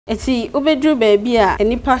Eti ubedru baby a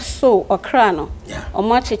nipa so okra no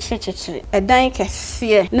omo cheche edan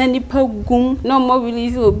kese na nipa gum na omo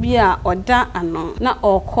release obi a oda ano na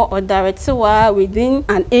okọ odarete wa within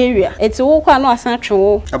an area eti wo kwa no asan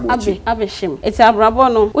twe abehim eti abrabo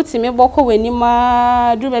no utimi boko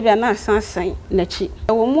wenima dru baby na asan san nachi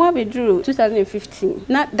wo mu abedru 2015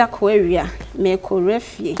 na dako area me ko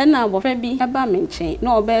refie na abofra bi eba me nchen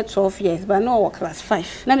na obe 12 years ba na o class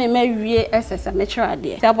 5 na me wie ss mature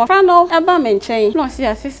ade abofra no eba me nchen no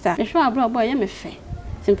see sister me hwa abro ye me fe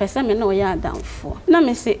simpesa me no ya adamfo na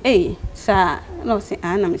me say sa no say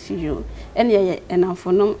na me see you ene ye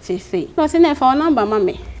enamfo no say no say na fa number ma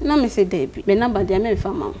me na me say debi me number dia me fa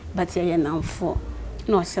ma but ye enamfo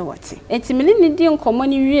no say what enti me ni di nkomo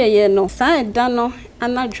ni wie ye no sa eda no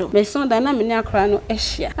anajo me son da na me ni akra no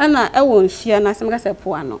ehia ana ewo nhia na se me ka se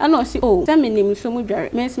po ano ana o si se me nim so mu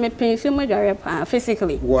dware me pension mu dware pa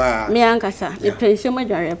physically wow me ankasa me pension mu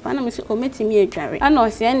dware pa na me se o metimi edware ana o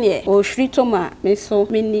se ene o hwiri to ma me so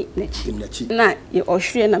me ni nachi na ye o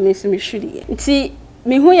hwiri na me so me hwiri nti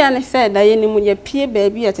me hu ya ne se da ye ni mu ye pie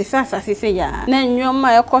baabi a te sasase se ya na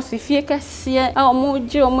nwoma ekosi fie kase a omo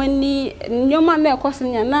je omo ni nwoma na ekosi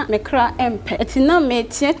nya na me kra empe eti na me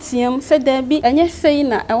tiatiam se da bi enye sei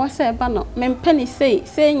na ewo se eba no me mpe ni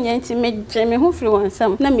sei nya nti me je me hu firi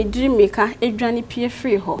wansam na me diri me ka edwane pie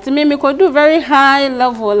free ho ti me ko do very high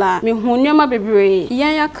level la me hu nwoma bebre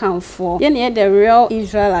yan ya kanfo ye ne the real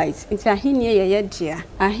Israelites nti ahenie ye dia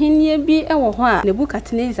ahenie bi ewo ho a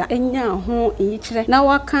Nebukadnezar enya ho yikire na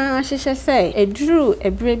waka hyehyɛ sɛ eduru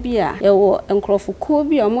ebre bi a yɛwɔ nkrɔfokuo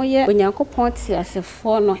bi a ɔmoyɛ onyankopɔn te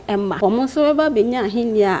asefo no ɛma wɔn nso bɛba benya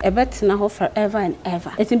ahenni a ɛbɛtena hɔ forever and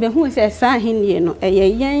ever eti behu sɛ saa ahenni no ɛyɛ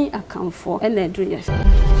yɛn akamfo ɛna eduru yɛ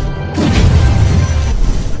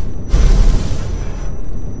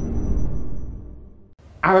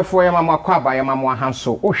Awefo ya mama kwa ba ya mama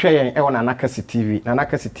hanso wohwɛ yɛn ɛwɔ Nanakasi TV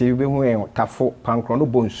Nanakasi TV behu yɛn tafo pankro no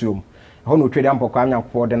bonsuom ɛhɔ no twede ampɔkwa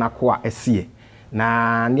nyankopɔn de nakoa ɛsie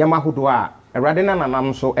na niama hodo a Awurade na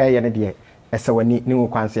nanam so ɛyɛ ne de ɛsɛwani ne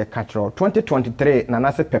nkwanse katro 2023 na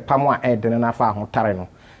nase pepam a ɛdene na fa ahotare no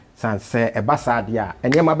sanse ɛbasa de a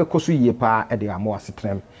niama bekoso yie pa ɛde amo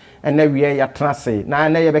asetrem ɛna wie ya trase na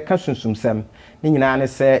na ye beka sunsumsem ne nyina ne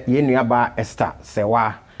sɛ ye nuaba Esther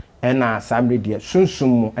sewa ɛna samre de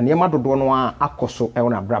sunsum niama dodo no a akoso ɛwɔ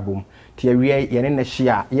na brabom ti awie ye ne na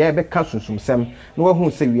hia ye beka sunsumsem na wahu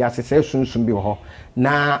sɛ wiase sɛ sunsum bi wɔ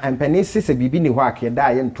na empani sese bibi ni hɔ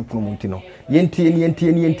akeda ye ntupunu munti no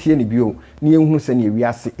yentie ni bio ni ehunu sɛ ne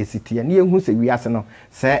wiase esitie ni ehunu sɛ wiase no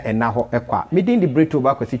sɛ ɛna hɔ ɛkwa midin di breto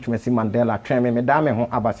ba kwasi twemasi Mandela twɛn me da me ho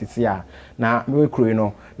abasisi a na me kuro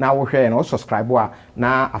no na wo hwɛ no subscribe a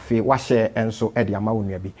na afi wa share enso ɛde ama wo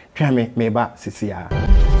nua bi twɛn me ba sisi a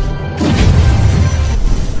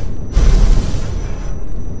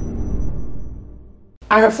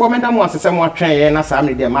ahefo menda mo asese mo atwen ye na saa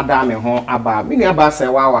me de madame ho aba me nua ba se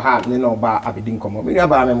wa ha ne no ba abedi nkomo me nua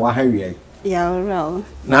ba me mo ha wie ya ora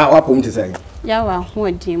na wapom te say ya wa ho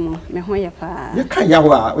adi mu me ho ye pa ye kan ya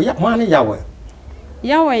wa ya ho ane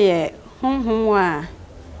ya wa ye honhom a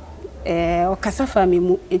okasafa me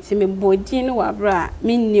mu eti me bodi ne wa bra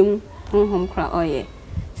me nim honhom kra oye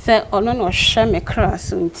se ono no hwe me kra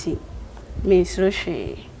so nti me suro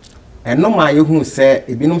hwe eno ma yehu se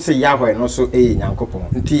ebinum se Yahweh no so nyankopon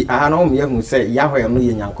nti aha no me yehu se Yahweh no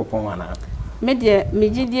ye nyankopon ana me de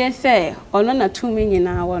megidie se ono na tumi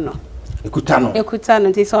nyina wo no ekuta no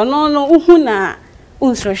nti so ono no uhu na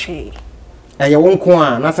unsrohwe eye wonko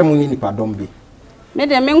a na se mo ni nipa dom bi me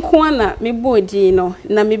de me nko na me bodi no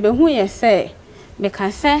na me behu ye se me ka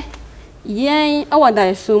se yen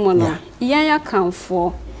awada so mo no yen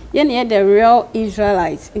akamfo ye ne the real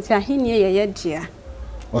Israelites nti ahenie ye dia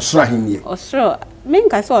osro ahenie osro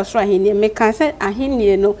menka se osro ahenie meka se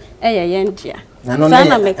ahenie no yen dia na no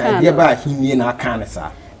na meka de ba ahenie na aka ne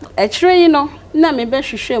sa etire no na me be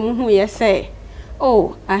hwehwe mu hu ye se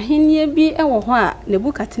ahenie bi ewo ho a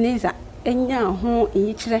Nebukadnezar enya ho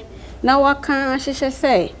yikire na waka hyehyɛ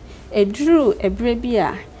se eduru ebre bi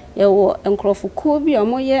a yewo nkrɔfokuo bi a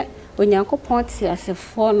moyɛ onyankopɔn te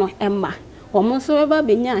asefo no ɛma wɔn nso bɛba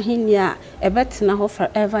benya ahenie a ɛbɛtena hɔ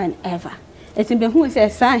forever and ever eti behu se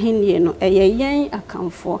saa ahenie no ɛyɛ yɛn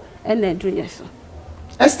akamfo ɛna eduru yɛ so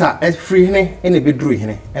Esther free hene ene beduru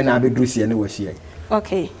hene ɛna beduru sie ne wahia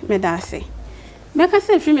okay me da se meka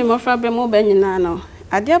se free me mofra be mo ba nyina no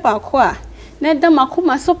ade ba ko a na da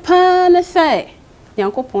makoma so pa ne se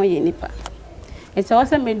Yankopɔn ye nipa eti wo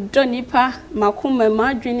se me do nipa makoma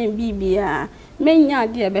ma adwene bibia menya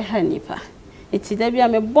ade be ha nipa eti da bia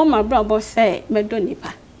me bɔ ma brabo se me do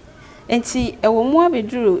nipa enti ewo mu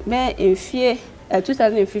abeduru me enfie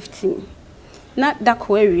 2015 na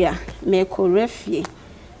dako area me ko refie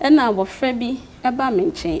e na abofra bi e ba me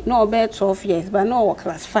nchen na obe 12 years ba na o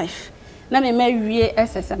class 5 na me wie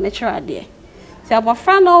ss amateur de ti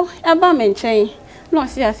abofra no e ba me nchen na o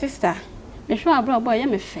se sister me hwe abro boy ye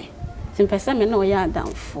me fe ti mpesa me na o ya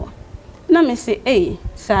adamfo na me se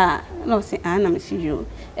sa na o se na me se yo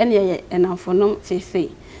ene ye enamfo no se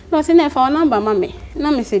na o se na fa number ma me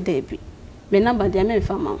na me se debi me number de me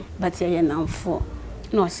fa ma but ye enamfo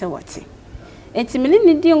na o se wati enti me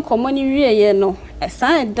ni di nkomo ni wie ye no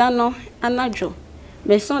esa eda no anajo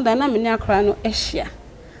me son da na me ni akra no ehia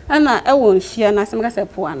ana ewo nhia na se me ka se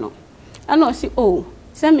po ano ana o si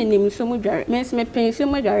se me nim so mu dware me pension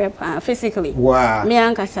mu dware pa physically wow me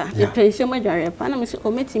ankasa me pension mu dware pa na me si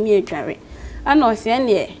metimi edware ana o se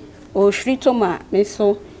ene o hwiri to ma me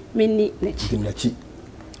so me ni nachi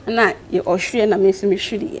na ye o hwiri na me so me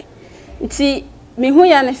hwiri ye nti me hu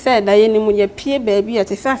ya ne se da ye ni mu ye pie baabi ya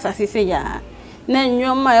te sasa se ya na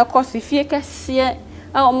nyoma ekosi fie kase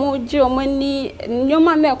a omoje omani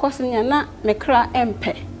nyoma na ekosi nya na mekra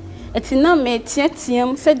empe etina me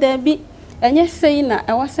tiatiam se da bi enye sei na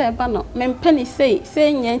ewo se eba no mempe ni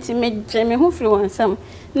sei nya nti meje me hu firi wansam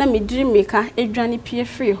na me diri meka edwane pie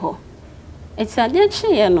firi ho eti ade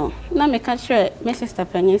chiye no na meka kire me sister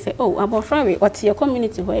panyin se abofra we ote ye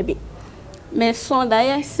community ho ebi me so da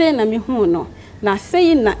ye sei na me hu no na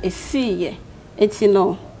sei na esiye eti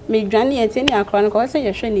no me dwane eti ni akra no ko se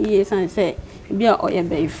ye hwe ni ye san se bia oye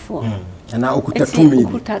beifo na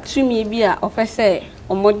okuta tumi bia ofese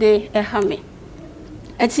omode ehame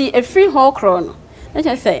eti efri ho kro no na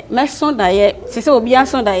che se me so da ye se obi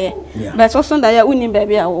aso da ye but so da ye uni ba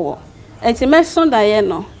bia wo eti me so da ye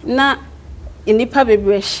no na inipa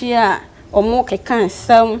bebre hia omo keka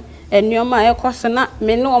nsam enuoma ekoso na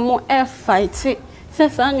me no omo e fight se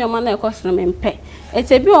sa nyoma na ekoso no mempe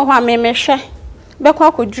eti bi wo ho a me hwe bekwa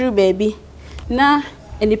akoduru baabi na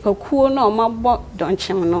enipakuo na omabo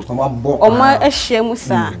donchem no oma ehia mu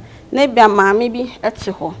sa na bia maame bi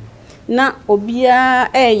ete ho na obia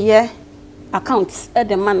eye account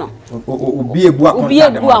de mano obi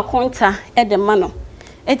ebu account de mano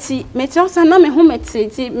eti metiosa na me ho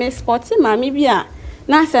meteti me sporti maame bi a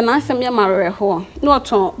na asem ya marere ho na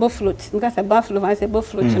oton bofloat because buffalo I say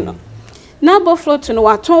bofloat no na bofloat no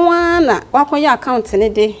waton na wakoya account ne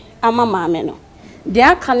de ama maame no de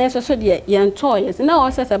aka ne so de yento yes na o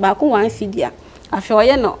se ba ko 1 cedi a afi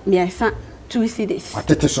oye no miensa 2 cedis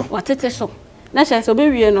watete so na che so be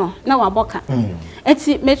wie no na waboka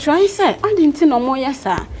eti me try say adinti no mo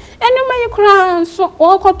yesa enuma yi kura so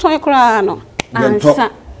o ko ton kura no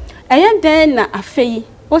ansa eye den na afei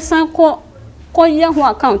o san ko ye ho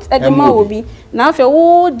account e de ma obi na afei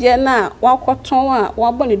wo de na wakoton a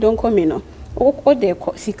waboni donko mi no o de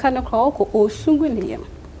ko sika no kura o ko osungu ne yem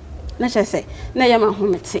na che say na yem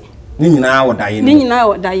ahomete ni nyina woda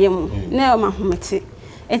ye mu na yem ahomete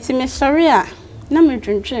eti me sorry a na me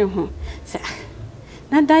dwendwen ho se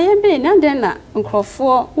na daye be na den na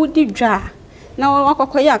nkrofo wodi dwa na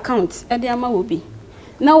wakokoye account e de ama obi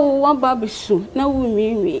na wo waba besu na wo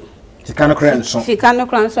nwiinwi sika no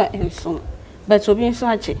kra nso enso but obi nso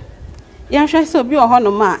ache ya hwe se obi oho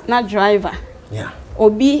no ma na driver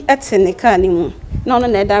obi ete ne car ni mu na ono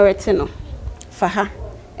na direct no fa ha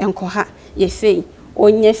enko ha yesei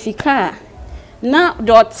onye sika na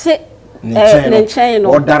dote Nenchain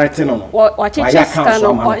or directing on what your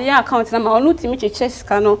account number or looting chess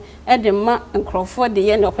cano at the ma and Crawford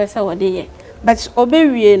the end of person or the year. But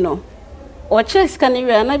obey no or chess can you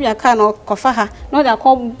maybe a can or cofaha, not a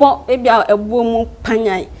call maybe a woman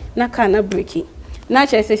panyai, na cana breaking.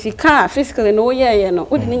 Nature says he car physically no year, no,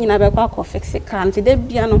 wouldn't mean never walk or fix it can't they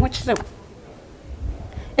be on which them.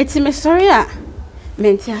 It's a mystery,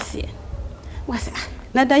 Mentiasia. What's that?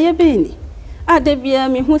 Nada ye beni. Ade bia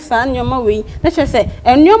me hu sa nyoma we na che se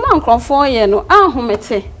ennyoma nkrofo ye no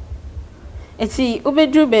ahomete eti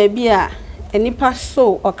obedru ba bia enipa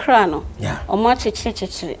so okra no omo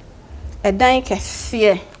chechechechire edan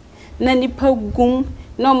kese na nipa gum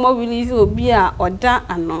na omo release obi a oda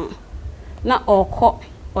ano na okọ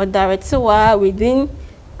odarete wa within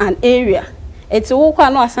an area eti wo kwa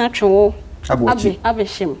no asan twewo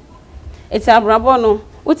abehim eti abrabo no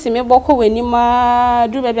utime boko weni ma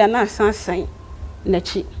dru ba bia na asan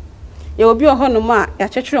nachi ye obi oho no ma ya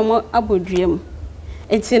chechero mo aboduam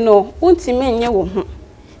enti no untime nye wo ho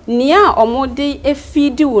nia omode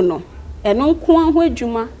efidi wo no eno nko ho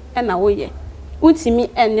adwuma na wo ye untimi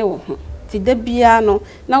ene wo ho ti da bia no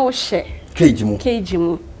na wo hye keji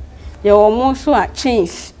mu ye wo mo so a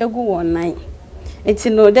chains egu wo nan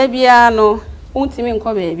enti no da bia no untimi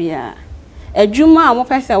nko ba bia adwuma a mo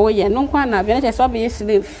pese wo ye no nko na bia na che so be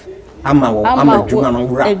slave ama juma no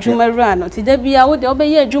wura ejuma wura no ti da bia wo de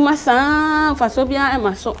obeye ejuma saa fa so bia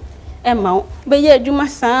ema so ema beye ejuma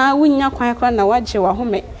saa wunya kwan kra na waje wa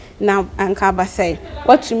home na anka abasai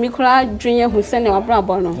watumi kra dwenye hu se ne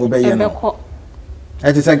wabrabo no ebekọ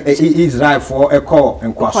eti say Israel for ekọ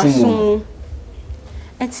enkwasum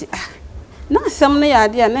eti na asem no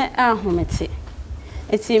yade na ahomete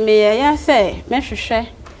eti me ya say mehwehwe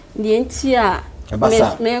die nti a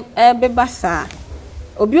me ebebasa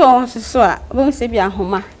obi o so a bo se bi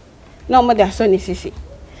ahoma na omo de aso ne sisi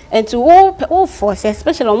enti wo force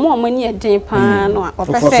especially omo mani eden pa no a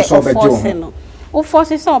opese force no wo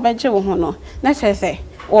force so obeje wo ho no na chese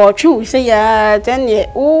o twu se ya tenne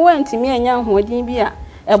wo wantimi anya hodin bi a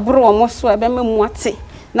ebro omo so ebememu ate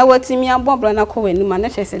na watimi abobra na ko wani ma na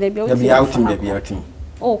chese le bi outim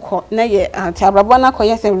oko na ye abrabo na ko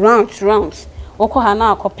yes round oko ha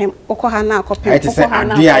na akopem oko ha na akopem oko ha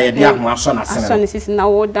na ade aye de ahoma so na sene so ne sisi na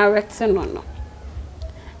wo direct no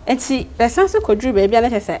enti lesanse kodru ba bia na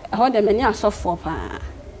chese ho de mani asofo pa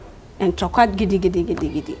entokwa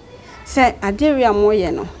gidi se ade ria mo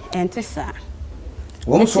ye no ente sa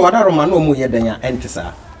wo so adaro ma no mu ye danya ente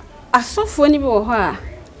sa asofo ni bi wo ho a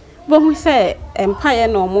bo hu se empire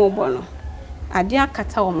no mo bo no ade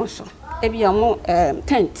akata wo mo so ebi omo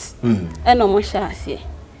tent eno mo sha ase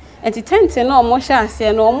enti tent no mo sha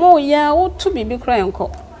ase no mo ya wo tu bibi kra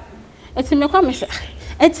enko enti me kwa me se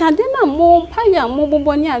enti ade na mo paya mo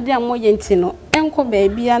bobo ni ade mo ye enti no enko ba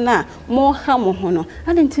bia na mo ha mo ho no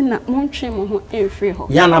ade enti na mo ntwe mo ho enfri ho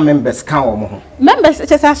ya na members kan wo mo ho members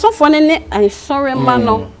chese asofo ne I sorry ma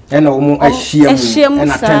no ena omu ahia mu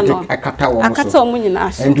ena tent akata wo mo nyina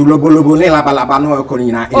aso endu lobolobo ne labalaba no eko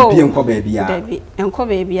nyina empie enko ba bia David enko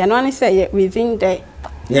ba bia no ani say within day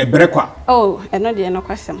ye brekwa eno de no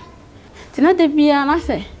kwasem tina de bia na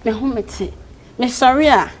say me ho meti me sorry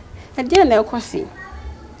a de na ekosi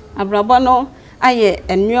abrabo no aye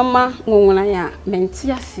enwoma nwonwona ya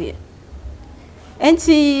menti ase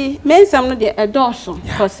enti mensam no de edoso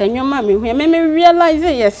cause enwoma me hu me realize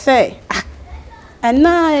ye say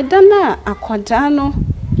ana edana akoda no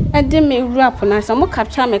ede me rap na so mo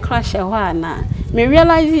capture me crash ho ana me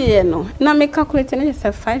realize ye no na me calculate na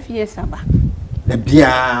say 5 years aba da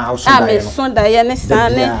bia ausunda me sonda ye ne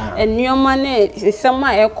sane enwoma ne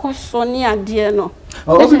sema ekoso ne ade no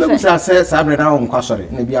obi be bisa say sabre na on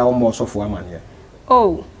kwasori ne bia wo mo sofo amane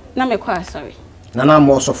na me kwa sorry na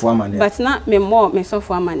mo sofo amane but na me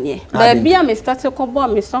sofo amane ba bia me start ko bo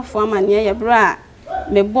me sofo amane ye bra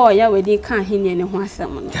me boy ya wedi kan hini ne ho asem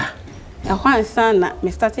no e hwansan na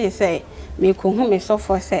me start ye say me ko hu me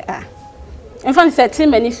sofo say in fact say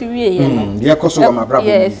team ani so wie ye no ye koso wa mabrabo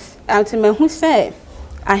yes anti me hu say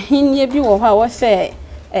ahenye bi wo ho a wo say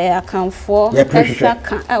akanfo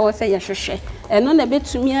esaka wo say ye hwehwe eno na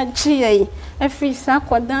betumi agye ye every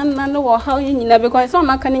sakodan na no wo ha nyina because some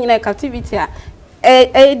aka nyina captivity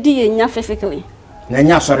a di ye nya physically na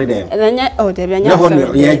nya sorry dem na nya de nya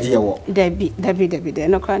sorry ye agye wo de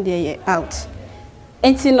no kra de ye out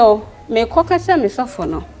enti no me kokasa me sofo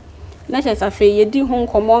no na che safe ye di hu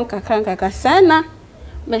nkomo nkaka sana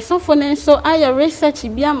me sofo ne so aye research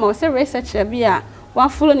bia ma say research bia wa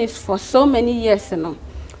follow this for so many years no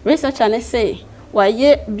researcher ne say wa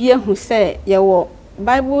ye bia hu say ye wo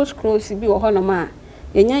Bible scrolls bi wo hono ma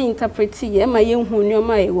ye nya interpret ye ma ye hu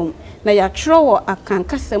nyoma ye wom na ya tro wo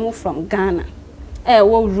akankasemu from Ghana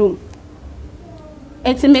wo room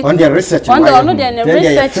enti on the research on the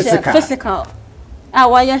research physical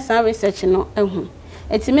wa ya san research no ehu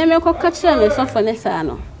enti me ko kachira me sofo ne sa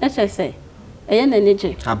no e che say eye na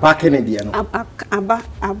neje abake ne dia no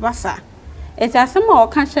abasa enti asema o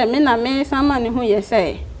kachira me na me sama ne hu ye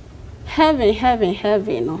say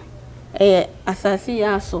heaven no asasi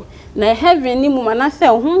ya so na heaven ni mu mana say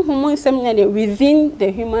honhom nsem nya de within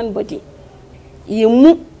the human body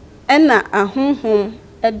yemu ena ahonhom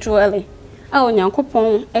edwele a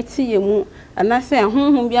onyankopon eti yemu ana say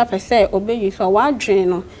ahonhom bi apese obeyi so wadwen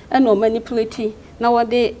no ena o manipulate na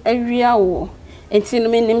wode awia wo enti no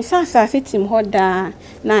menim asasi tim hoda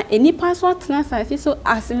na enipa so atena asasi so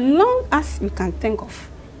as long as we can think of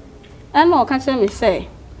ena o ka che me say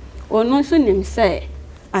ono so nim say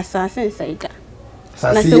asase nsaida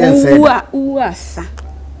na se uasa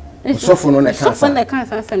sofo no ne kansa sofo ne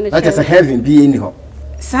kansa asem ne that is a heaven be any ho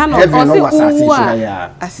sana heaven no asase so ya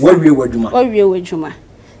wawie wadwuma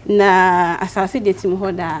na asase de tim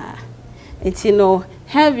hoda enti no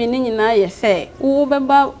heaven ni nyina ye say wo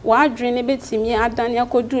beba wadwen ne betimi adan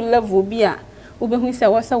yakodu level bi a wo behu say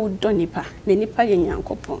wo sa wo donipa na nipa ye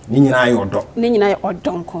nyankopon ni nyina ye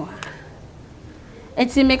odo nko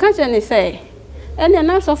enti me ka ne say ene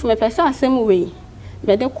na so for me pesa asem we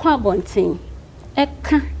me de kwa bonten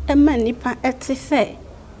eka ema nipa ete se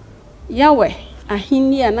yawe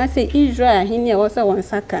ahini ana se Israel ahini wo se won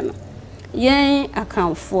saka no yen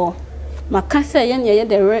akanfo maka se yen ye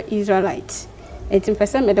the real Israelite etim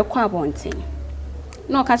pese me de kwa bonten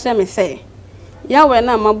no ka se me se yawe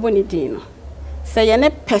na mabo ni din no se ye ne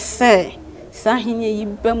pese sa ahini yi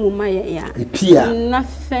ba mu ma ye ya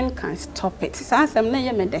nothing can stop it sa asem na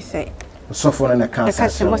ye me de se so for na cancer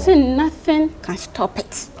so say nothing can stop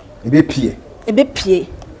it ebe pie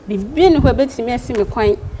bibi ne ho betimi asi me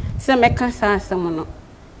kwan se me ka sa asem no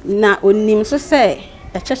na onim so se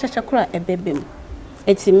echechech kura ebebem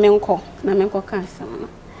eti menko na menko ka asem no.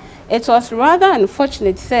 It was rather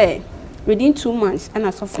unfortunate say within 2 months and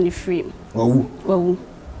I suffer the frame wawu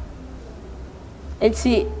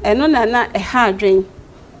eti eno na e ha adwen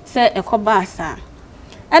se ekoba asa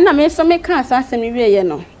ena me so me ka asa asem wie ye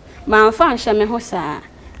no ma fa nhye me ho saa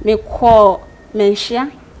me kọ menhia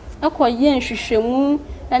ekoye nhwehwemu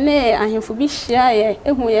ene ahemfo bi hia ye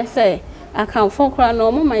ehu ye se akanfo kra na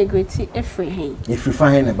omo migrate efri hen efri fa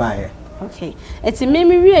hen na ba ye okay eti me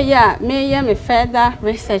wie ye a me ye me further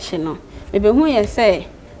research no me be hu ye se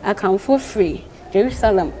akanfo free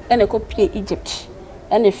Jerusalem ene ko pie Egypt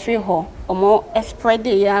ene free ho omo spread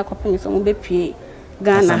ye akopin so mo be pie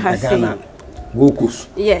Ghana ha say Wokus.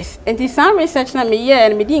 Yes, and the some research na me year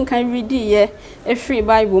and me din kan read ye a free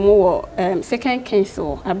Bible mo wo 2 Kings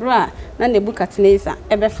abra na Nebuchadnezzar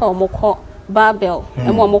ebe fa omokọ Babel e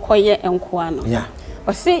mo omokọ ye enkoa no. Yeah.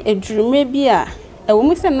 O say edurume bi a e wo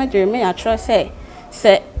mu se na Jeremiah atro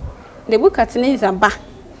se Nebuchadnezzar ba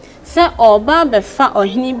se oba be fa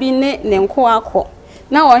ohene bi ne nkoa akọ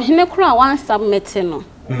na ohene kura wan submit no.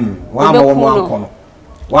 Wa ma wo mo akọ no.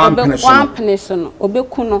 Wan peniso no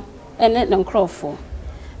obeku no ene na nkrofo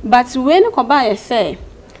but when ko ba ye say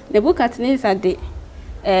Nebuchadnezzar de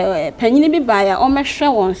panyini bi ba ya o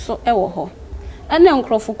mehwe won so e wo ho ene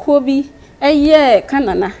nkrofo ko bi eye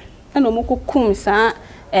kanana ene o mokokum sa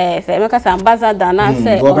se meka sa ambassador na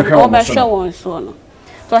se o behwe won so no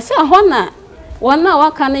to se ho na wona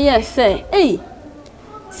waka ne ye say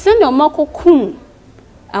se ne o mokokum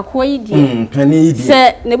akoyi die pani die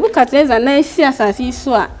se Nebuchadnezzar na si asasi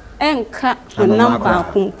so a enka onam ba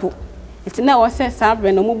kumpu iti na wose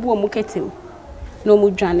sabre no mubu omu ketim no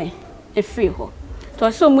mu dwane efri ho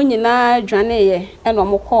to so mu nyina dwane ye e no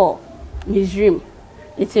mokọ Misrim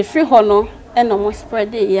iti free ho no e no mo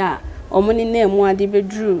spread ye a omu ni na emu ade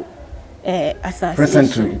bedru asasi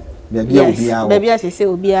presently bebia sese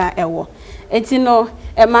obia ewo iti no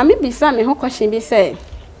mami bisa me ho question bi say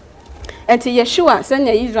enti Yeshua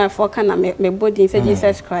senya Israel for kana me body say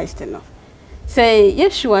Jesus Christ no say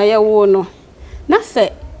Yeshua ye wo no na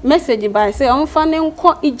say message by say on fa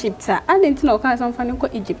nko Egypt I didn't know kan on fa nko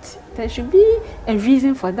Egypt there should be a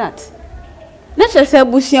reason for that na che say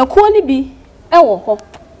busuako ni bi e wo ho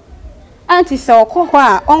anti say okọ ho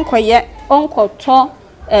a onko to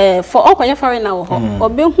for onkoye foreigner wo ho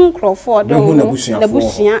obehu krofo de wo na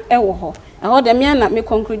busua e wo ho e ho de me na me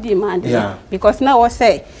conclude ma de because na wo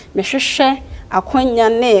say me hwehwe akwanya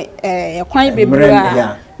ne ekwan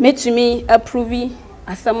bebra metumi approve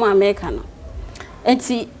asamo America no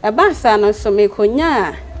enti abasa no so me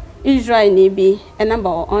konya Israel ni bi e number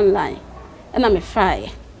online na me fry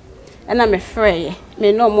na me frey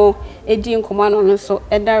me no mo edi nkomo no so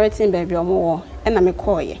e directing baby omo wo na me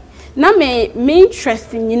koye na me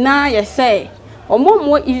interest nyina ye say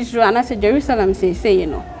omo Israel na say Jerusalem say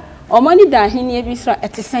no omo ni da hini bi so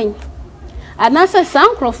etesen anasa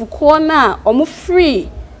sankrofo ko na omo free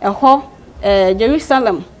ho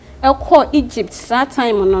Jerusalem eko Egypt that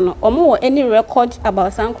time no omo wo any record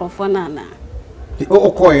about sankrofo na na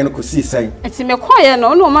okoye no ko si say eti me koye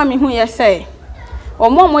no no ma me hu ye say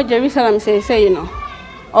omo Jerusalem say no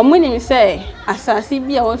omo ni me say asasi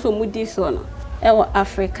bi a won so mudi so no e wo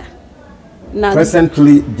Africa na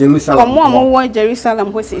presently Jerusalem omo wo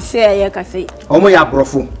Jerusalem ho say ye ka say omo ya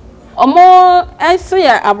brofo omo eso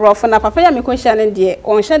ya abrofo na papa ya me question ne de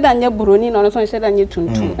on sheda nya buroni no so sheda nya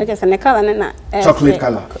tuntum e se ne kala ne na chocolate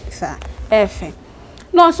color sa efe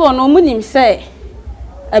no so no munim say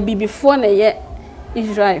abibifo na ye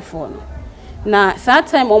Israel fo no na that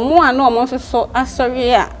time omo ana omo so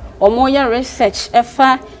asori a omo ya research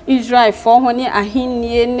efa Israel fo ho ne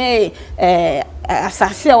ahinnie ne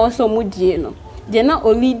asase a wo so mudie no de na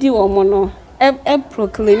olidi omo no e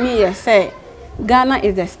proclaim ye say Ghana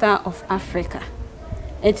is the star of Africa.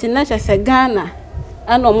 It's not just a Ghana,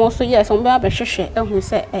 and almost yes, on Baba Shusha, and who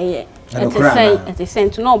say, at the same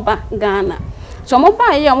to no back Ghana. So,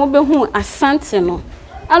 Moba, ya mobe who Asante no.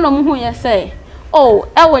 I don't know who you say, oh,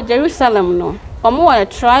 our Jerusalem no, or more a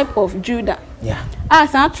tribe of Judah. Yeah.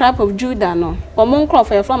 As a tribe of Judah no, or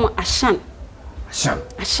Moncroft from Ashanti.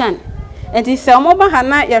 Ashan. And it's a mobile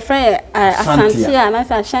hana your friend Asante and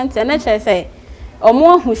Ashanti and I say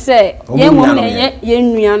Omo who say ye woman ye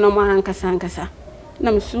nuya no mahankasa.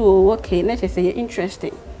 Nam so okay, let us say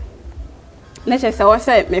interesting. Let us say what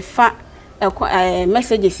say me fa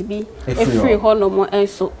messages be a free hall more and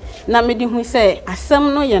so. Na me di who say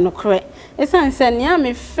asem no ye no correct. Esan say nia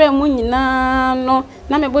me frɛ mu nyina no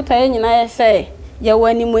na me botaye nyina ye say ye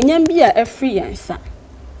wani monyam bia a free yansa.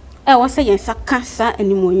 E wo say yansa kasa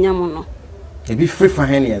animonyam no. E bi free for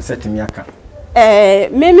hen yansa timi aka.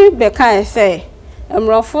 Meme beka say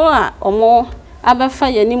emrofo a omo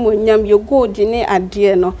abefa ye animonyam ye gold ne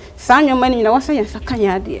ade no. Sa nwoma ni nyina wo say yansa kan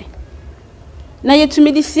ya ade. Na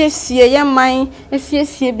yetumi di siesie ye man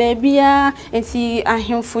esiesie baabia enti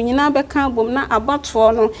ahemfo nyina beka bom na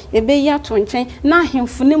abato no ye be ya to nchen na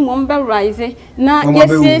ahemfo ne mom be rise na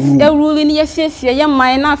yesiesie eruli ne yesiesie ye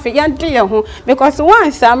man na afa ya de ye ho because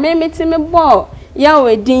once a me metime bo ya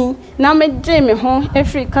wedin na me de me ho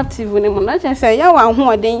every captive ne mo na say ya wa ho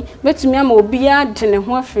oden betumi ama obi ya de ne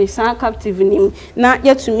ho afri san captive nim na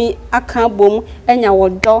yetumi aka bom enya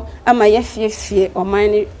wodo ama yesiesie oman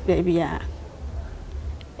ne baabia.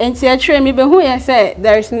 And see, me be who you say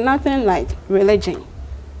there is nothing like religion.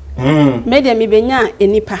 Maybe me be nya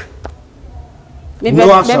enipa. Me be do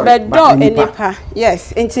enipa.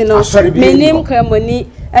 Yes, and you know, me name Kremoni,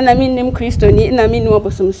 and I mean name Christoni, and I mean no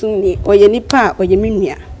Sumsum ni or ye nipa or ye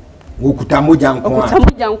minia. Ukutamu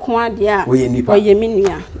jankwa dia or ye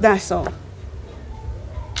minia. That's all.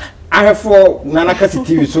 I have for Nanakasi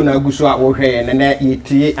TV so na guso a wo hwe ne na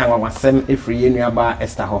yeti anwasem efri enuaba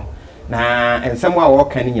Esther ho. Na ensemwa wo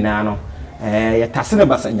kan nyina no ye tasene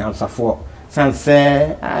basa nyansafo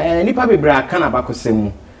sanse nipa bebra kan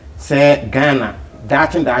Abakosem se Ghana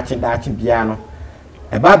dachin bia no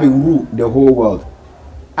e ba be wuru the whole world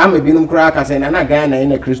am ebinum kra ka se na Ghana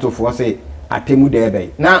ina Christopher say atemu debe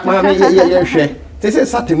na ma ye hwe se se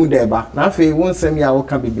satemu deba na afi wonsem ya wo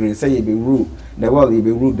kan bebre se ye be wuru the world ye be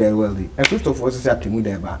wuru the world e Christopher se atemu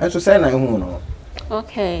deba enso se na hu no.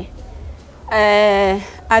 Okay.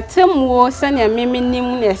 Atemwo sane meme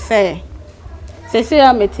nim ne se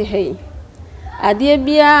ya meti hei ade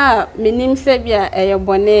bia menim se bia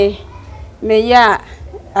eyebone me ya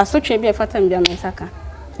asotwe bia fatam bia mesaka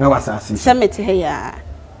na wasasi se meti hei ya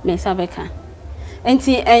mesabeka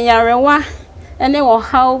enti enyarewa ene wo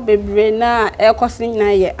how bebre na ekosi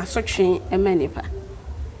nyina ye asotwe emanipa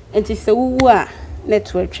enti se wuwu a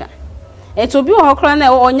network eto bi wo hokra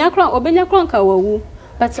na onyakra obenya kra nka wawu.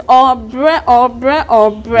 But all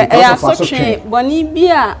bre ya so twe boni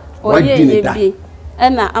bia oye yebi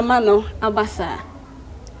ena amano abasa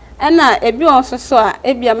ena ebi onsoso a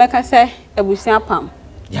ebia meka se abusia pam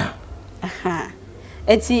yeah aha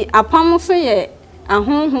eti apam so ye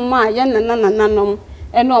ahonhom a ye nanananom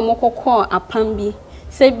ena omokokọ apam bi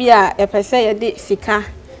se bia epese ye de sika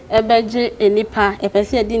ebeje enipa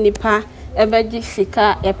epese ye de nipa ebeje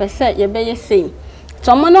sika epese ye be ye sei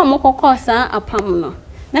tomo na omokokọ sa apam no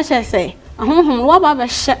na say ahonhom wo ba hye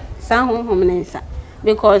sa ahonhom ne nsa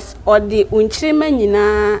because odi unchirima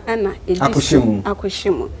nyina ana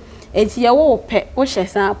akoshemu enti ye wo pe wo hye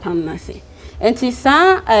sa apam na se enti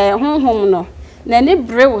sa ahonhom no na ne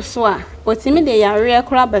bre wo so a otimi de yare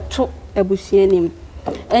kura beto abusuanim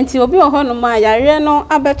enti obi wo ho no ma yare no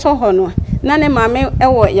abeto ho no na ne mame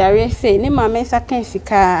ewo yare se ne mame sakan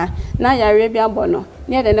sika na yare bi abono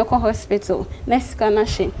near the local hospital, next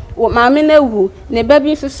canation. What mammy no ne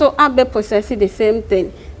baby so abe possess the same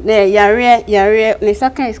thing. The yare, ne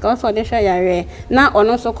second is called for the yare. Now on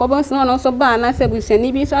also cobbles, no also ban, I said we send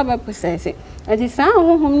you so abe possess it. At the sound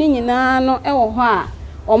whom Nina no ewa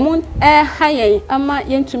or moon air high, ama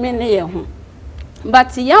yen to me near home. But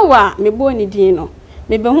yawa me boni dino,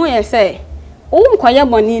 me be who I say, oh, quiet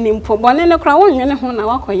bonini, for bonnet crown, you know,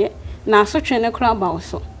 na quiet, now such a crowd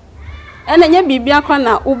also. And then bibia kwa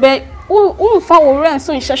na ube umfa wo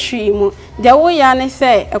renso nhwehwe mu de wo ya ne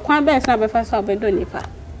se ekwan be so abefa so abedo nipa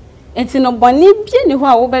enti no boni bie ni ho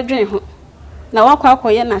a wo bedwen ho na wakwa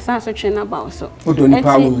akoye na san so twe na ba so odo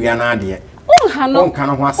nipa wo wia na ade unha no onka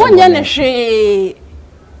no ho asem onya ne hwe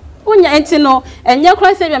onya enti no enye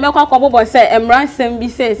kra se bia mekwa akobobo se emransem bi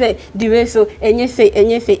se diwe so enye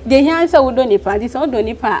se de hian se wo do nipa di se wo do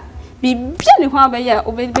nipa bibia ni ho abeya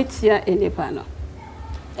obebetia enipa no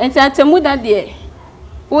enti atemu da de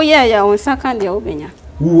wo ye ya won saka de obenya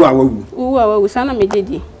wu awu sana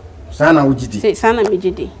mejidi sana wujidi se sana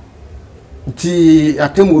mejidi ti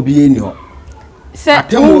atemu obi eni ho se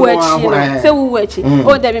wu wachi se wu wachi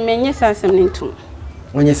o da bi menye sasem ntum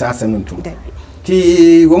onye sasem ntum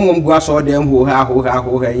ti wom gwa so de ho ha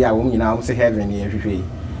ya wom nyina wom se heaven ye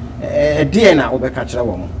hwehwe die na obeka kire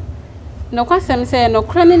wom no kwasem say no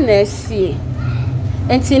krane na asie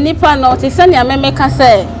enti nipa no te se ne amemeka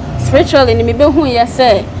say spiritually ni me behu ye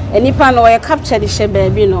say nipa no ye capture the she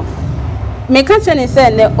baabi no me ka che ni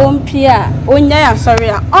say ne ompia onya ya sorry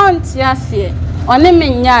a onti asie one me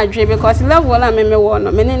nya adwe because level na me wo no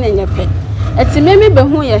me ne nya pe enti me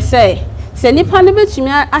behu ye say se nipa no betumi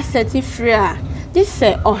asset free a this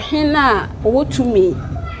say ohena owotumi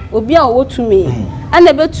obi a owotumi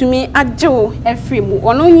ana betumi agyew efree mu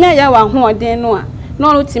ono nya ya wa ho oden no a no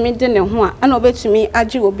otimi de ne ho a ana obetumi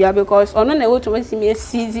agye obi a because ono na owotumi timi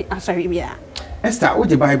asizi asori bia Esther wo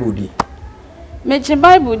je Bible di me je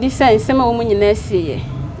Bible di say nsema wo nyina asiye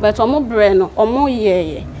but omo bre no omo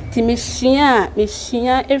yeye ti mesua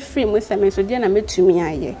efree mu se me so de na metumi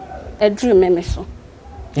aye eduru me so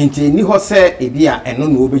enti ni ho se ebi a eno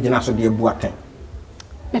na obegina so de ebu aten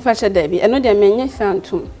me fa che da bi eno de menye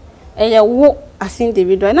santum eye wo as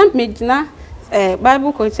individual na medina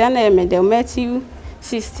Bible quote na me de Matthew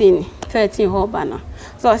 16:13 ho bana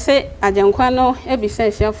so say ajenkwa no e bi se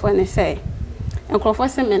hwefo ne say enkrofo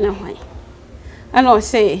se me ne hwan ana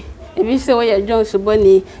say e bi se wo ye John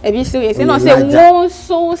suboni e bi se wo say no say wo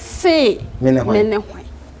so say me ne hwan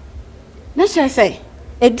na che say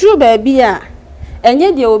eduru ba bia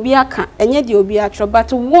enye de obi aka enye de obi atro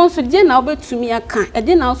but won so de na obetumi aka e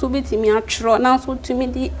de na so obetumi atro na so tumi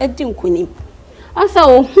di edi nkonim asa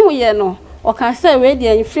ohun ye no o ka say we de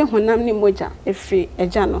anfiri honam ni moja efiri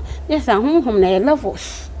eja no yes ahonhom na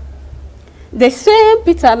levels the same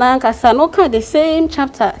Peter Lankasa no ka the same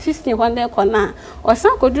chapter 16 when they kona o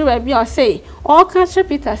san koduru ba bia o say o ka che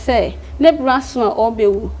Peter say ne braso a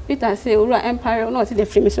obewu Peter say owura empire no ti the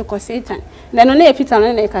free me so ko Satan na no na Peter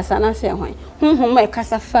no na kasa na say hwan honhom ma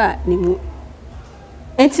kasa fa ni mu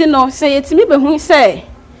enti no say etimi behu say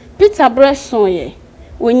Peter braso ye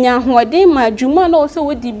onya hoden ma adwuma na o so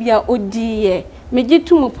wodi bia odiye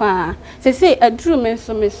megitum pa say aduru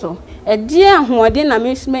me so edi ahoden na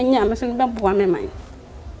me smanya me so be boa me man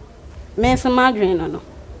me so madwen no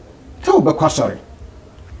to be kwasori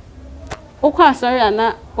okwa sorry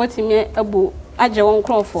ana watimi abu aje won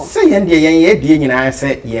crofo say ye die nyina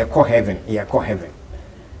say ye ko heaven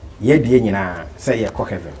ye die nyina say ye ko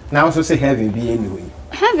heaven now also say heaven be anyway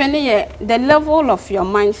heaven ye the level of your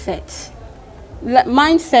mindset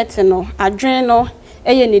no adwen no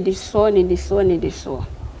eye ni di so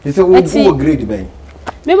you say wo grade ben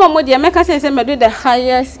me mo de make say me do the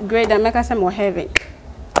highest grade and make say mo heaven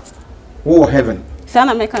wo heaven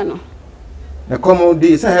sana make no the common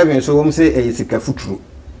day say heaven so we say e sika futuru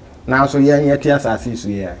now so ye tie asase so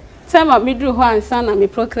ye sama me dru ho ansa na me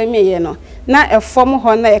proclaim ye no na efom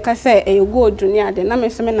ho na ye ka say e gold ni ade na me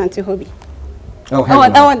so me nante ho bi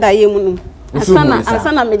oh da ye mu no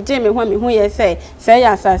asana me je me ho ye say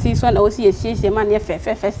ya asase so na o si esiesie ma na fe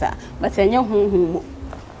sa but enye honhom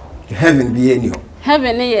heaven be any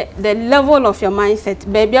heaven ye the level of your mindset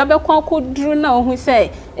baby abekwa koduru na o hu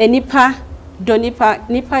say enipa do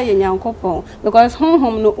nipa ye nyankopon because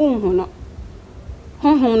honhom no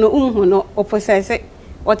unhu no opposite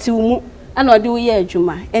oti umu ana odi uye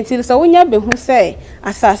adwuma enti so wonya behu say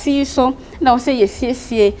asase so na o say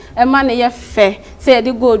yesiesie e ma na ye fe say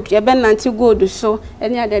the gold ye be nanti gold so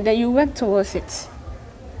any other you work towards it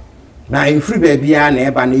na in free baby a na e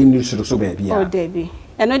ba na ni so baby a oh debi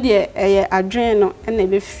eno de eye adwen no na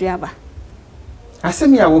be free aba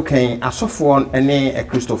asemi a wo kan asofo ene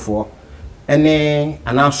ekristofo ene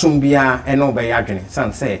anasom bia ene obey adwene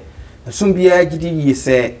san say asom bia gidi yi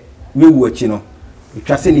se wewu achi no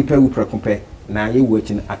etwa se nipa wu prekompe na ye wu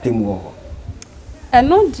achi atemu ho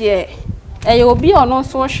eno de eye obi ono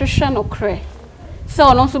so hwehwe no kre se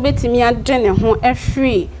ono so betimi adwene ho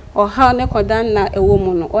afri oha ne kodan na ewo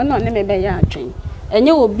mu no ono ne mebe ya adwen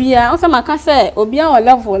enye obi a osamaka se obi a o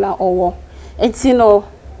level la owo enti no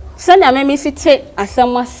se na meme site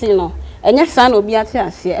asamasi no enye sa na obi ate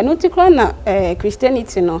ase eno tikro na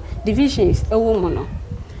Christianity no divisions ewo mu no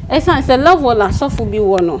esa se level la sofu bi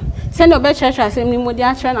wo no se na obe church asem ni modi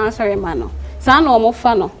atre na answer ma no sa na omo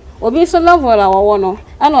fa no obi so level la wo no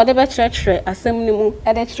ana ode be church asem ni mu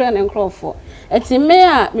e de tre na nkrofo eti me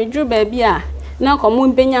a medru ba bi a na komo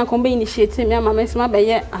mbenya kombe initiate me ama mesema be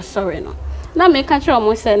ye asore no na me ka kire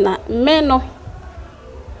omo se na me no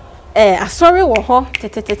asore wo ho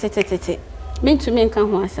tete me ntumi nka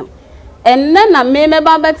ho asem enne na me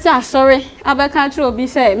ba beti asore abeka kire obi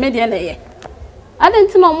se me de na ye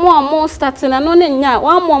adenti no mo start na no ne nya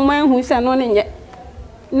wa mo ehu se no ne nye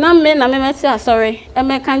na me meti asore e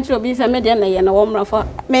me ka kire obi se me de na ye na wo mrafo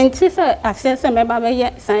me nti se access me ba be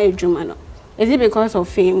ye san edwuma no is it because of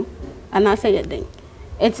fame and I say den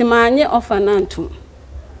eti manye offer nantum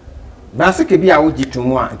Basi ke bia wo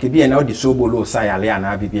gitumu a ke bia na wo di sobolo sayale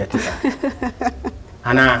ana bibia tesa.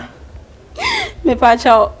 Ana me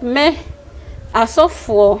pacha me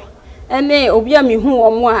asofo ene obi a me hu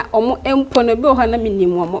omo a omo empo no be ho na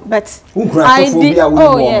minim omo but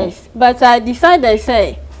yes but I decided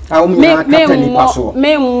say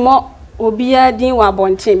me mo obi a din wa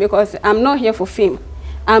bonche because I'm not here for fame.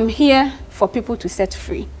 I'm here for people to set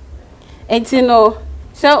free. And you know,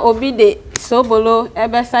 so obi de sobolo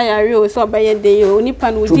ebe sayare o so baye de o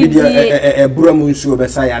nipa no udi die buramu nsu obe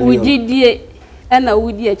sayare o udi die na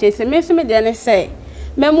udi e chese me so me de ne say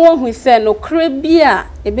memo hu say no kra bi a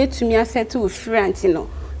ebetumi asete o free anti no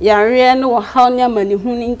yare no wo ha ne amani hu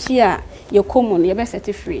nti a ye komu no ye be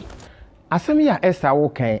set free. Asem ya Esther wo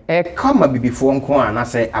kan kama bibifo nko a na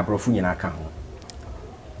say abrofu nyina ka ho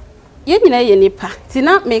ye nyina ye nipa ti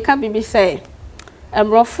na me ka bibi say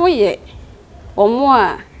abrofu ye omo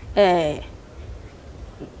a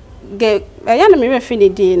ya na me refi ne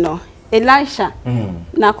di no Elisha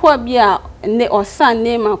na ko bia ne osan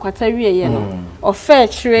ne ma kwata wiye no ofa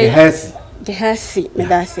chire Gehasi me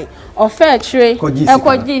da say ofa chire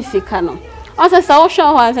ekoji sika no also sa wo show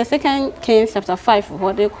ho 2 Kings chapter 5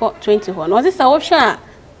 ho de 20 ho no also sa wo show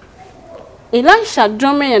Elisha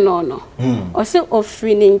drome no o se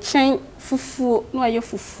ofri ne nchen fufuo no aye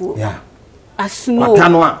fufuo asno kwata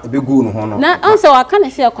no a ebegu no ho no na also aka ne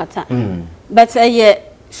se kwata but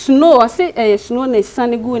snow o se snow ne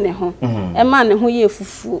sane gu ne ho e ma ne ho ye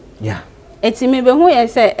fufuo eti me be hu ye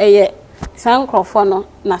se sankrofo no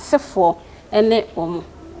na sefo ene omo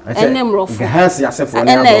ene mrofo Gehasi asefo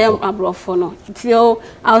ne abrofo no till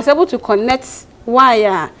I was able to connect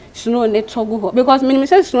why snow ne togu ho because me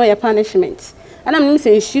say snow ye punishment and I'm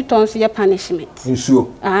say shoot on your punishment nsuo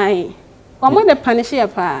ai omo de punish ya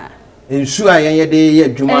pa nsuo a yen ye de ye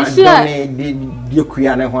adwuma done de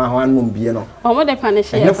kuya ne ho anum bie no omo de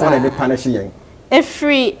punish ya pa for de punish yen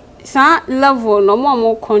every sa level no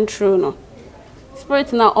mo control no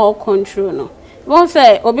spirit na all control no won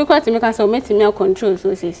say obi kwati me ka say o metimi control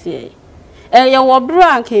so sese ye wo bro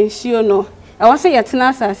an kan nsuo no e wo say ye tena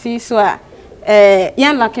asase so a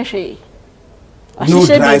yan la kehwe no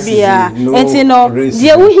bia enti no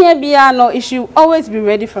die wo hia bia no it should always be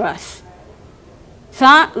ready for us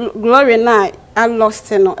sa glory na I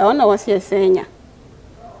lost no e wona wo say senya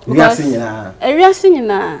ewiase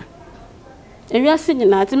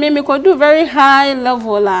nyina ti me could do very high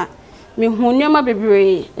level la me hu nyoma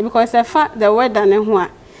bebre because I fa the weather ne ho a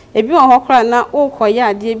ebi wo hokra na okoye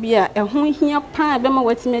ade bia e ho hia pa be ma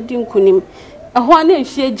watime di nkunim e ho na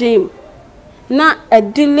ehie gym na a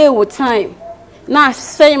delay with time na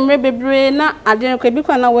say mre bebre na ade ko bi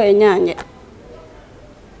kwa na wa enya anye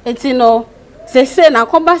eti no se na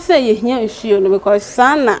koba say ye hia ehie no because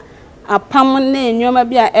sana apam na enyoma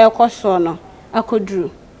bia e koso no akoduru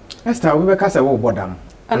Esther we be ka say wo bodam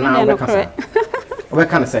na we ka say we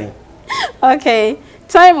kan say okay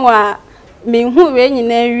time wa me hu we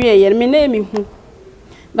nyina wie ye me na me hu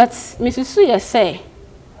but me susu ye say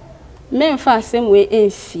me mfa asem we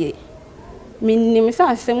ensie me nim sa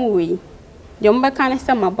asem we ye mba kan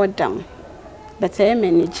say mabodam but e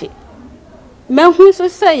manage me hu so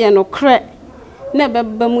say ye no kre na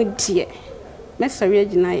beba mu die me sori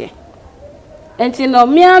agina ye enti no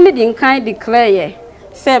me a me din kan declare ye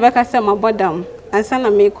say be ka say mabodam ansa na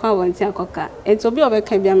me kwa wanti akoka enti obi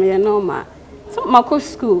obeka bia me ye normal so mako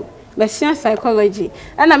school be psychology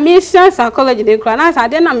and me psychology dey kra na sa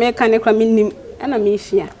de na me kan kra me nim na me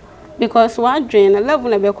fia because wa drain level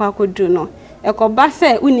na be kwa akodu no e ko ba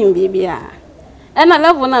say unim bibia na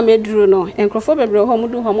level na me duru no enkrofo bebre ho mu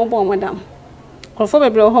du ho mo bo modam krofo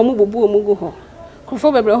bebre ho mu bobu mu gu ho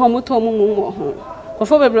krofo bebre ho mu to mu mu ho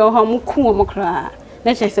krofo bebre ho mu ku mo kra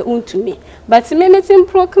na che say untumi but me metin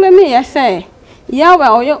proclaim ye say yawe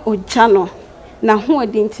oyo ojano na ho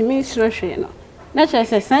odi ntimi srohwe no na che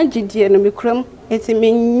say sanjidie no mekram eti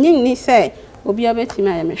menni say obi abetimi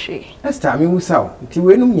ayemhwe Esther me wusaw nti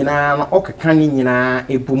wenum nyina no okeka ni nyina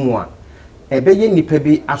ebumu a ebeye nipa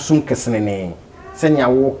bi asom kesenene senya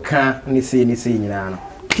wo ka ni sei nyina no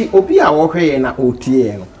ti obi a wo hweye na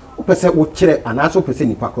otie no opese wo kire anaso opese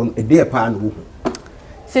nipa kron ede pa na wo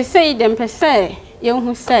se sei dem pese ye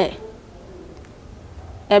hu say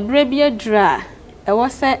ebre bi adura e wo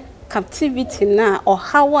say captivity na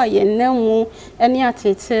ohawa ye namu ene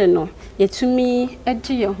atete no yetumi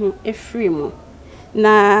age ye ho efri mu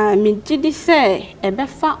na migidi say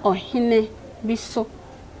ebefa ohene bi so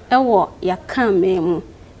ewo yaka memu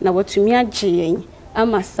na watumi age yen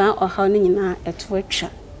amasa ohaw ne nyina eto atwa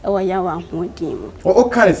ewo yawa hodin mu o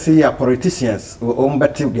kan say ya politicians o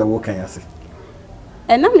mbete dia wo kan ase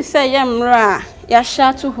enam say ye mra ya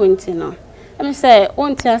sha to honti no I'm say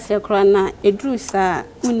won't tell us your crana a drew sa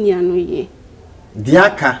union ye.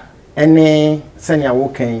 Diaka any senior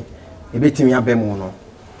walking a bit in your bemono.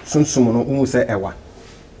 Sumsum no say ewa.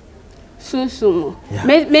 Sumsum.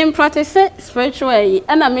 Men practice spiritually,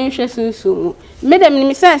 and I mention Sumsum. Madam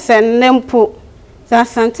Missus and Nempo.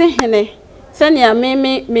 Asante hene. Senior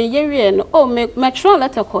me yerian oh me tro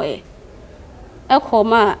letter koe.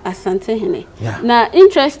 Ekoma Asante hene. Na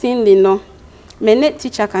interestingly no. Me net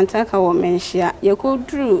teacher can take our mention. You go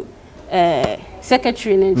through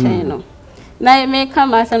secretary in China. Na me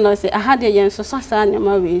come as and say I had a young so san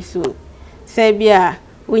your way so. Say bia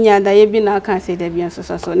unya da ye bi na kan say da bia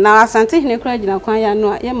so. Na Asante hene kura gina kwan ya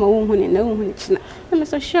no ye ma wo huni na wo huni china. Na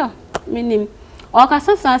so sure menim. O ka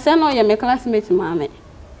say no ye me classmate maame.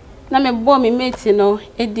 Na me bo me mate no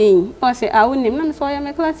edin. O say I wonim na me so ye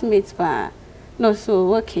me classmate pa. No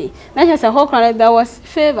so okay. Na just a whole crowd that was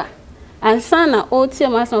favor. And sana o tie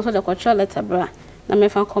master so the control letter bra na me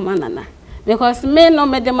fa koma nana because me no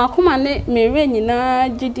me de makoma ne me re nyina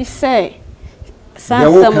gidi say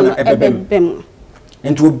sansam ebebem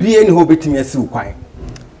enti obi eni ho betimi asi ukwan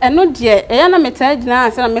eno de e ya na meta gina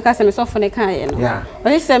ase na me ka se me so fo ne kan ye no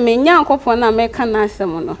o se me nya nkopon na me ka na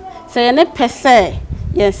asem no se ye ne pese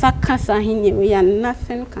ye saka sa hinye we ya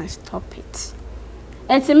nothing can stop it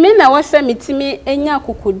enti me na wo se metimi enya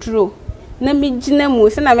kokoduro na mi gina mu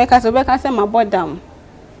se na meka so be ka se mabodam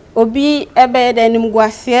obi ebe de nim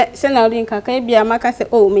guase se na ori nkaka bia maka se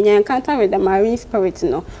oh me nya encounter with the marine spirit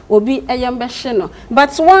no obi eyem be hye no but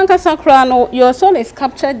one kasa kra no your soul is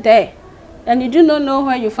captured there and you do not know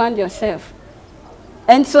where you find yourself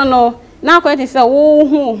and so no na kwete se wo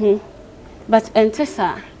hu but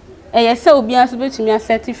entesa eye se obi aso betumi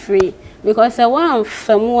set free because se one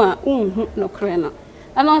famu a hu no kra no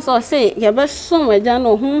and also say ye be so waja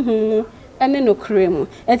no hu ene no kremu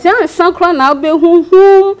etian sankra na be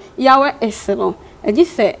hunhum yawe eselo agi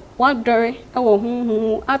se wadore e wo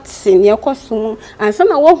hunhum atsin ye kosum ansa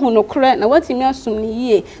na wo hu no kre na watimi asum ni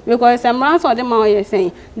yie because amran so de ma ye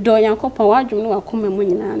sen do yankopon wadwum no wakoma mu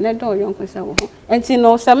nyina na do yonko se wo enti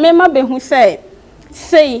no se mema be hu se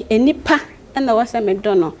sei enipa na wo se me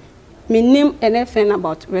do no menim anything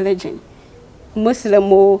about religion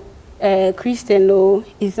Muslim o Christian o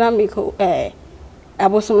Islamic o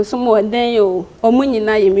Abosomsomo den yo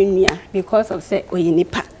omunyina ye menua because of say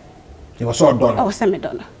oyinipa he was all done I was me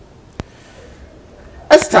done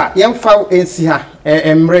Esther yemfa ensi ha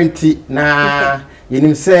emrenti na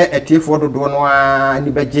yenim se etiefo dodo no a ni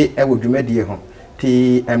beje e wodwumadie ho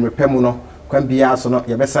ti emrepemu no kwan bia so no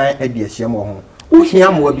ye besan adi ahyiam ho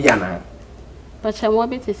uhia mo bia na pachamo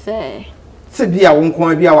bi ti se bia wo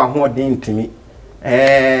nko bia wa ho den ntimi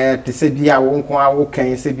te se bia wo nko a wo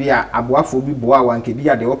kan se bia aboafo bi boa wa nke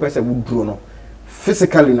bia de wo pese wo duro no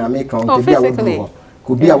physically na make on ke bia wo duro ho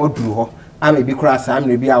ko bia wo duro ho ame bi kura sa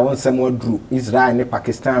ame bia wo nsem wo duro Israel ne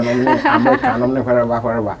Pakistan no ne America no ne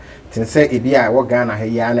whatever tin se e bia wo Ghana ha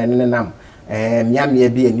ya na ne nam miamia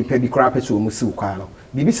bi enipa bi kura pese wo musi kwa no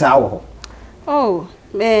bibi sa wo ho oh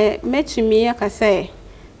metumi aka say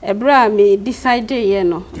ebra me decide ye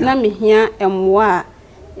no na me hia emwa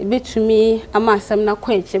betumi ama asem na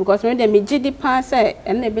kwache because me dem gidi pa say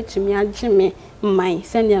ene betumi agime man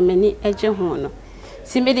sene amani age ho no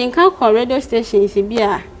si me din kan call radio stations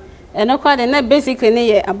bia ene kwa de na basically ne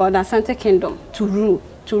ye about the Asante kingdom to rule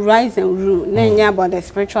to rise and rule na nya about the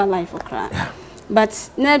spiritual life of Christ but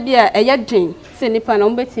na bia eye den se nipa na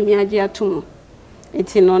betumi age atum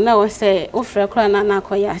enti no na wo say ofra kra na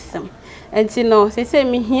akoya asem enti no se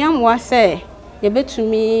me hiam wa say ye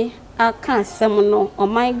betumi aka asem no o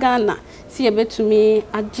my Ghana si ye betumi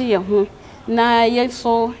age ye ho na ye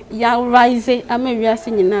so ya rise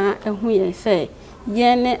amawiase nyina ehu ye say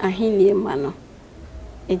ye ne ahenie ma no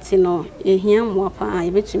enti no ye hiam wa pa ye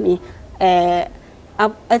betumi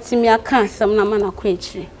atimi aka asem na mana kwa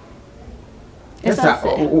ekire esa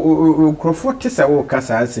ukrofo tesa wo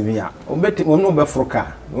kasa asemi a obeti wonu be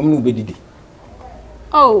froka wonu be didi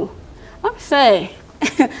oh I'm say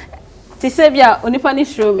ti se bia onipa ni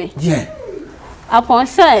show me yeah upon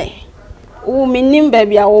say wo minim ba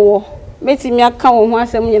bia wo metimi aka wo ho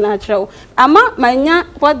asem nyina akrew ama manya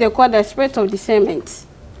what they call the spirit of discernment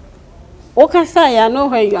o kasa ya know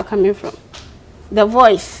where you are coming from the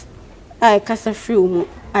voice I kasa free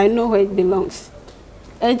I know where it belongs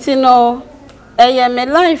enti no me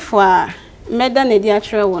life wa meda na di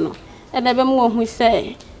akrew no e da be mo hu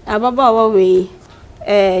say ababa wa we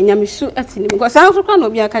nyamisu atini because I also can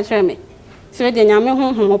obi aka kire me so de nyame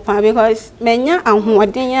honhom pa because menya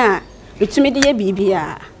ahoden a betumi de ye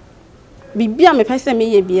bibia me pese me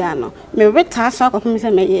ye bia no me weta so akopem se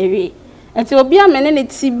me ye wi enti obi a me ne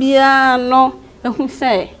ti bia no ehu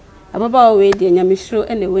se ababa we de nyamesuro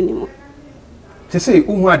ene woni mu te say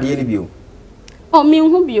uhu ade ni bio o mi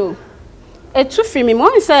hu bio etu fi mi mo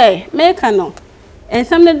say make no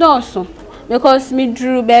ensam ne dɔɔso because me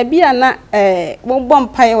drew baby ana wo bom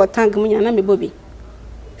pae wo tank mu nya na me bobi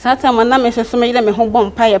sata ma na me hwe so me yire me ho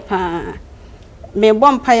bom pae pa me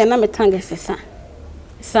bom pae na me tank sesa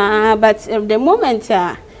sa but the moment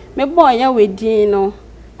me boy ya wedi no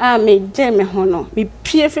me je me ho no me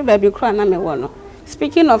pie fi baby kro na me wo no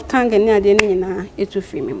speaking of tank ni ade ni nyina etu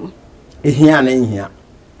fi me mu ehia na ehia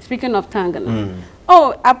speaking of tank no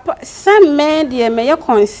oh some men dey me ya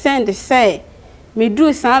concerned say me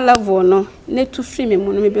do san level no ne to free me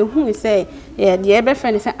mu no me be hu say the ebe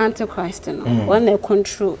friend say antichrist no one na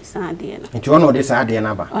control san de no nti one ode san de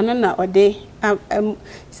na ba ono na ode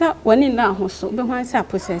sa woni na ahoso be hu say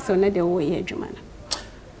possess no de wo ye adwuma na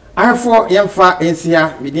afo yemfa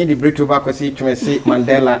ensia me din de breto ba kwasi twemese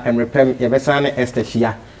Mandela emrepem ye besan ne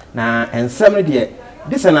estashia na ensem ne de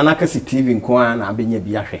disa na kasi TV nko na abenya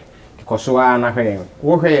bi ahwe koso a na hwe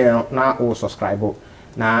wo hwe na wo subscribe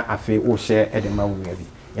na afi wo share edema wo bi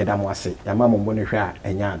yeda mo ase ya ma mo ne hwe a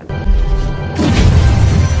enya ado